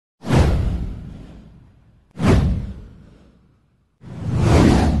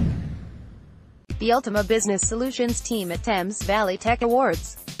the Ultima Business Solutions team at Thames Valley Tech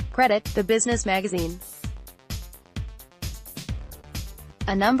Awards. Credit, the business magazine.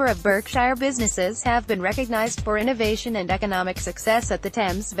 A number of Berkshire businesses have been recognized for innovation and economic success at the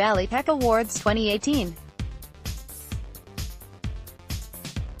Thames Valley Tech Awards 2018.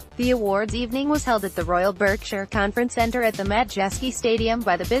 The awards evening was held at the Royal Berkshire Conference Centre at the Madjeski Stadium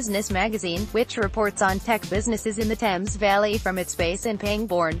by the Business magazine, which reports on tech businesses in the Thames Valley from its base in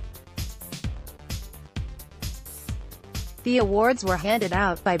Pangbourne. The awards were handed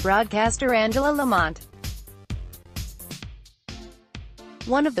out by Broadcaster Angela Lamont.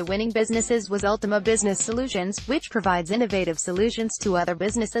 One of the winning businesses was Ultima Business Solutions, which provides innovative solutions to other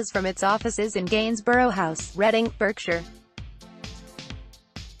businesses from its offices in Gainsborough House, Reading, Berkshire.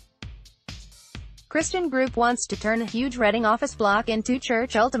 Christian Group wants to turn a huge Reading office block into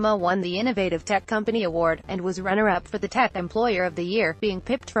church. Ultima won the Innovative Tech Company Award, and was runner-up for the Tech Employer of the Year, being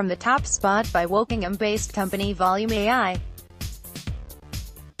pipped from the top spot by Wokingham-based company Volume AI.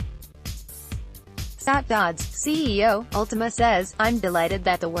 Scott Dodds, CEO, Ultima says, "I'm delighted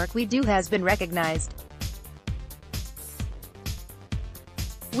that the work we do has been recognized.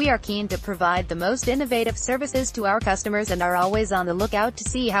 We are keen to provide the most innovative services to our customers and are always on the lookout to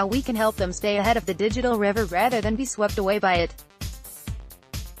see how we can help them stay ahead of the digital river rather than be swept away by it.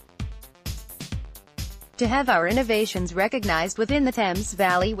 To have our innovations recognized within the Thames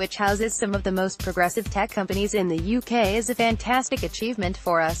Valley, which houses some of the most progressive tech companies in the UK, is a fantastic achievement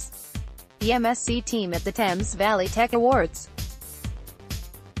for us." The MSC team at the Thames Valley Tech Awards.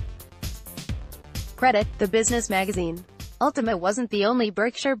 Credit, the business magazine. Ultima wasn't the only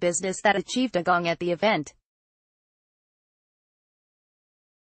Berkshire business that achieved a gong at the event.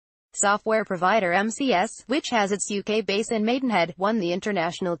 Software provider MCS, which has its UK base in Maidenhead, won the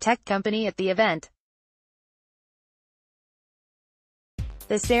International Tech Company at the event.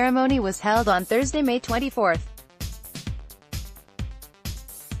 The ceremony was held on Thursday, May 24th.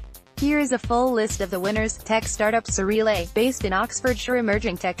 Here is a full list of the winners. Tech startup Surrelay, based in Oxfordshire.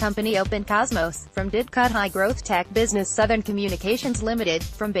 Emerging tech company Open Cosmos, from Didcot. High growth tech business Southern Communications Limited,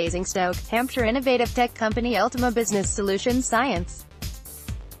 from Basingstoke, Hampshire. Innovative tech company Ultima Business Solutions. Science.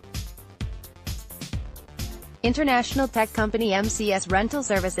 International tech company MCS Rental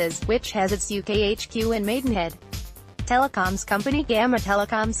Services, which has its UK HQ in Maidenhead. Telecoms company Gamma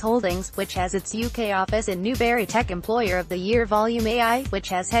Telecoms Holdings, which has its UK office in Newbury. Tech Employer of the Year Volume AI, which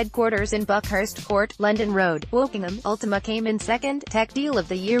has headquarters in Buckhurst Court, London Road, Wokingham. Ultima came in second. Tech Deal of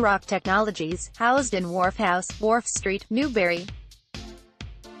the Year Rock Technologies, housed in Wharf House, Wharf Street, Newbury.